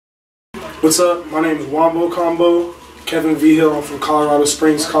What's up? My name is WomboCombo, Kevin V. Hill. I'm from Colorado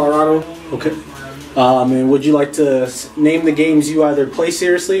Springs, Colorado. Okay. And would you like to name the games you either play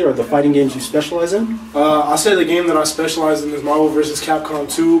seriously or the fighting games you specialize in? I say the game that I specialize in is Marvel vs. Capcom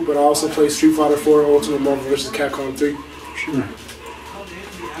 2, but I also play Street Fighter 4 Ultimate Marvel vs. Capcom 3. Sure.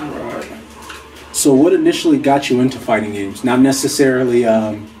 Alright. So what initially got you into fighting games? Not necessarily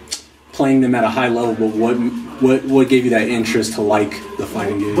playing them at a high level, but what gave you that interest to like the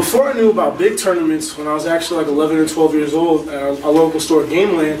fighting games? Before I knew about big tournaments, when I was actually like 11 or 12 years old, at a local store,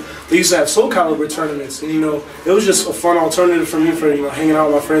 Gameland, they used to have Soul Calibur tournaments, and it was just a fun alternative for me for hanging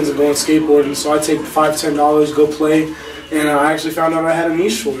out with my friends and going skateboarding. So I take $5, $10, go play, and I actually found out I had a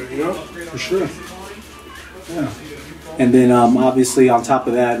niche for it. For sure. Yeah. And then obviously on top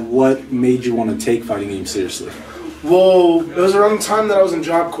of that, what made you want to take fighting games seriously? Well, it was around the time that I was in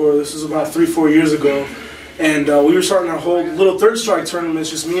Job Corps. This was about 3-4 years ago. And we were starting our whole little Third Strike tournaments,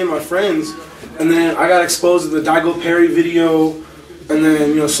 just me and my friends. And then I got exposed to the Daigo Perry video. And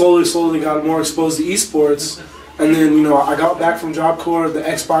then, slowly got more exposed to esports. And then, I got back from Job Corps. The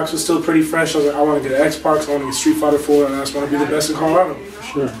Xbox was still pretty fresh. I was like, I want to get an Xbox. I want to get Street Fighter 4. And I just want to be the best in Colorado.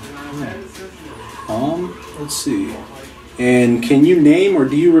 Sure. Yeah. Let's see. And can you name or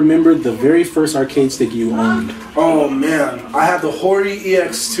do you remember the very first arcade stick you owned? Oh man, I had the Hori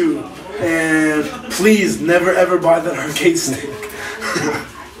EX2, and please never ever buy that arcade stick.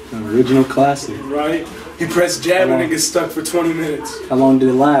 An original classic. Right? You press jab and it gets stuck for 20 minutes. How long did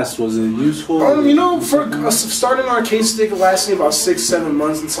it last? Was it useful? For starting an arcade stick, it lasted about 6-7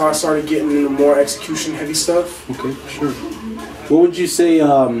 months until I started getting into more execution heavy stuff. Okay, sure. What would you say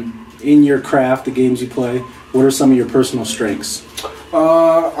in your craft, the games you play, what are some of your personal strengths?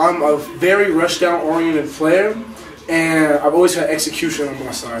 I'm a very rushdown oriented player, and I've always had execution on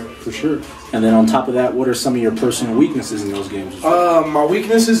my side. For sure. And then on top of that, what are some of your personal weaknesses in those games? My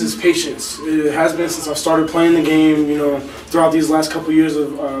weaknesses is patience. It has been since I started playing the game. Throughout these last couple years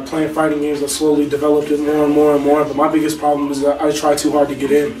of playing fighting games, I've slowly developed it more and more and more. But my biggest problem is that I try too hard to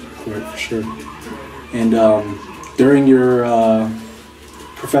get in. Right, for sure. And during your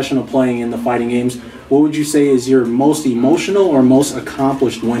professional playing in the fighting games, what would you say is your most emotional or most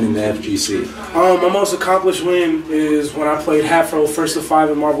accomplished win in the FGC? My most accomplished win is when I played Half-Row first to 5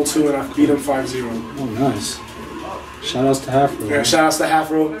 in Marvel 2 and I beat him 5-0. Oh, nice. Shout-outs to Half-Row. Yeah, shout-outs to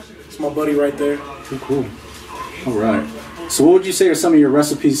Half-Row. It's my buddy right there. Too cool. All right. So what would you say are some of your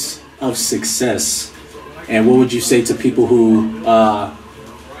recipes of success? And what would you say to people who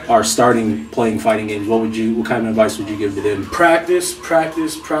are starting playing fighting games? What kind of advice would you give to them? Practice,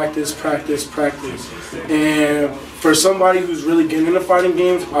 practice, practice, practice, practice. And for somebody who's really getting into fighting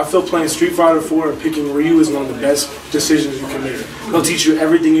games, I feel playing Street Fighter 4 and picking Ryu is one of the best decisions you can make. It'll teach you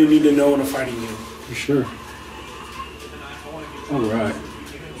everything you need to know in a fighting game. For sure. All right.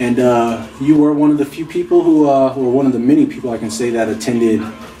 And you were one of the few people who, or one of the many people I can say that attended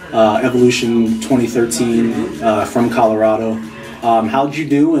Evolution 2013 from Colorado. How did you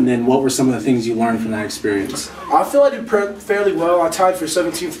do, and then what were some of the things you learned from that experience? I feel I did fairly well. I tied for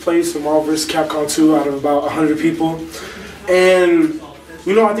 17th place in Marvel vs. Capcom 2 out of about 100 people. And,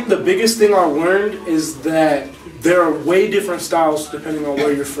 I think the biggest thing I learned is that there are way different styles depending on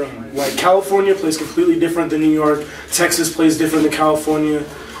where you're from. Like, California plays completely different than New York. Texas plays different than California.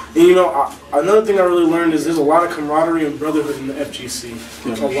 And, another thing I really learned is there's a lot of camaraderie and brotherhood in the FGC.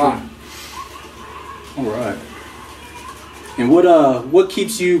 Yeah, a lot. All right. And what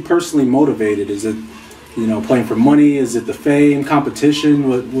keeps you personally motivated? Is it, playing for money? Is it the fame, competition?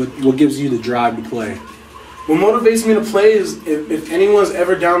 What gives you the drive to play? What motivates me to play is if anyone's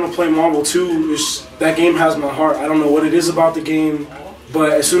ever down to play Marvel 2, that game has my heart. I don't know what it is about the game,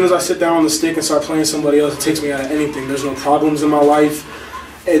 but as soon as I sit down on the stick and start playing somebody else, it takes me out of anything. There's no problems in my life.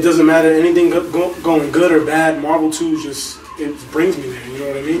 It doesn't matter anything going good or bad. Marvel 2 it brings me there. You know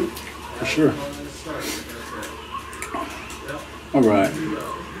what I mean? For sure. All right.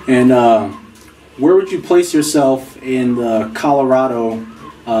 And where would you place yourself in the Colorado,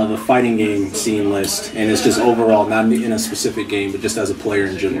 the fighting game scene list? And it's just overall, not in a specific game, but just as a player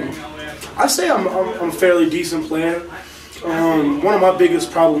in general. I say I'm a fairly decent player. One of my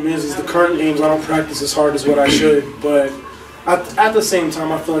biggest problems is the current games I don't practice as hard as what I should. But at the same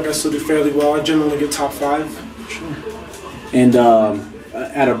time, I feel like I still do fairly well. I generally get top 5. Sure. And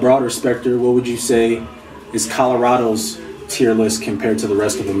at a broader spectrum, what would you say is Colorado's tier list compared to the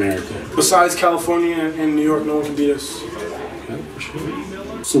rest of America? Besides California and New York, no one can beat us. Okay, for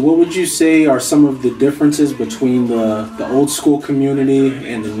sure. So what would you say are some of the differences between the old school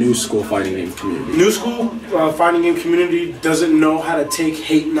community and the new school fighting game community? New school fighting game community doesn't know how to take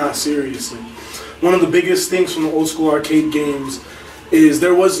hate not seriously. One of the biggest things from the old school arcade games is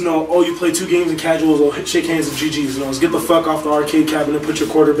there was no, oh, you play 2 games in casuals, or shake hands and GGs. You know, it's get the fuck off the arcade cabinet, put your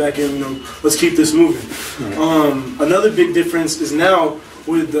quarterback in, you know, let's keep this moving. Another big difference is now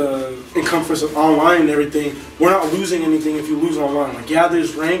with the encompass of online and everything, we're not losing anything if you lose online. Like, yeah,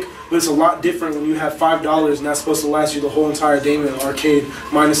 there's rank, but it's a lot different when you have $5 and that's supposed to last you the whole entire day in the arcade,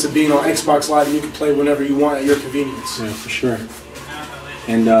 minus it being on Xbox Live and you can play whenever you want at your convenience. Yeah, for sure.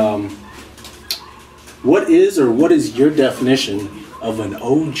 And what is your definition of an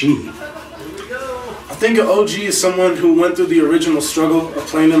OG? I think an OG is someone who went through the original struggle of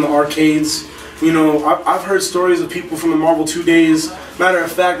playing in the arcades. You know, I've heard stories of people from the Marvel 2 days. Matter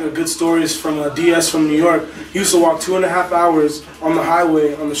of fact, good stories from a DS from New York. He used to walk 2.5 hours on the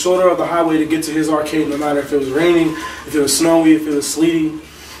highway, on the shoulder of the highway, to get to his arcade, no matter if it was raining, if it was snowy, if it was sleety.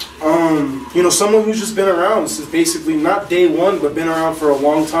 You know, someone who's just been around since basically not day one, but been around for a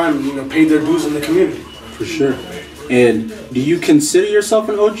long time and, you know, paid their dues in the community. For sure. And do you consider yourself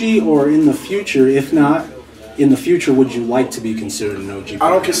an OG, or in the future, if not, in the future, would you like to be considered an OG player? I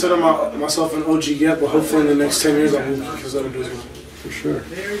don't consider myself an OG yet, but hopefully in the next 10 years I will consider it. For sure.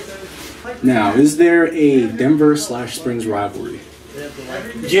 Now, is there a Denver/Springs rivalry?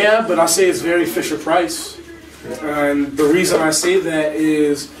 Yeah, but I say it's very Fisher-Price. And the reason I say that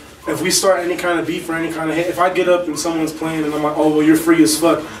is if we start any kind of beef or any kind of hate, if I get up and someone's playing and I'm like, oh, well, you're free as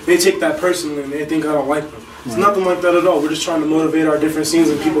fuck, they take that personally and they think I don't like them. It's nothing like that at all. We're just trying to motivate our different scenes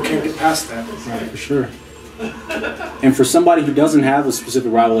and people can't get past that. Right, for sure. And for somebody who doesn't have a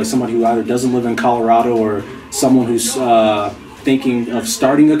specific rival, like somebody who either doesn't live in Colorado or someone who's thinking of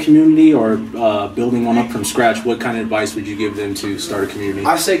starting a community or building one up from scratch, what kind of advice would you give them to start a community?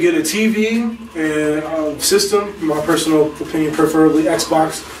 I say get a TV and system, my personal opinion, preferably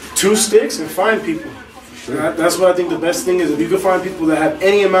Xbox, 2 sticks, and find people. Sure. That's what I think the best thing is. If you can find people that have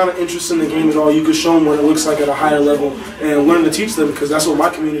any amount of interest in the game at all, you can show them what it looks like at a higher level and learn to teach them, because that's what my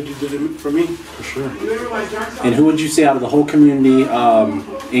community did for me. For sure. And who would you say out of the whole community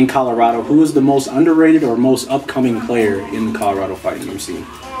in Colorado, who is the most underrated or most upcoming player in the Colorado fighting game scene?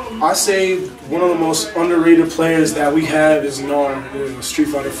 I say one of the most underrated players that we have is Nar in Street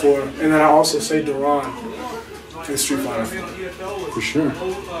Fighter 4. And then I also say Duran in Street Fighter 4. For sure.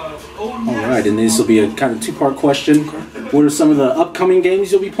 Alright, and this will be a kind of 2-part question. What are some of the upcoming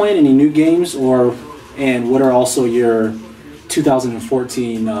games you'll be playing? Any new games? And what are also your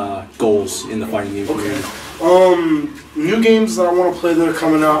 2014 goals in the fighting game community? New games that I want to play that are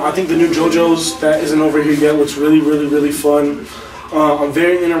coming out. I think the new JoJo's that isn't over here yet looks really, really, really fun. I'm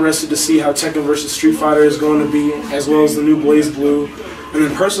very interested to see how Tekken vs. Street Fighter is going to be, as well as the new Blaze Blue. And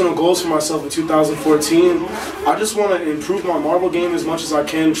then personal goals for myself in 2014, I just want to improve my Marvel game as much as I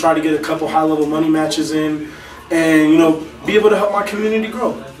can, try to get a couple high-level money matches in, and, you know, be able to help my community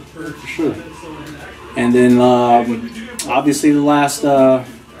grow. For sure. And then, obviously, the last but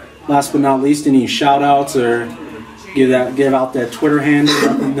not least, any shout-outs or give out that Twitter handle,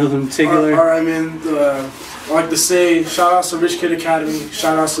 nothing in particular? All right, man. I like to say shout-outs to Rich Kid Academy,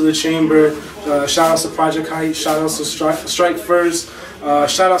 shout-outs to the Chamber, shout-outs to Project Height, shout-outs to Strike First.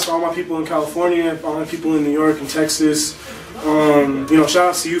 Shout outs to all my people in California, all my people in New York and Texas. You know, shout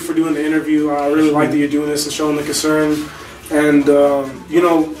outs to you for doing the interview. I really like that you're doing this and showing the concern. And you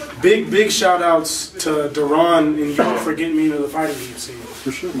know, big shout outs to Duran and you for getting me into the fighting game scene.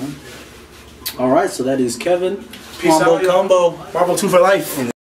 For sure, man. All right, so that is Kevin. Peace out, WomboCombo. Marvel 2 for life.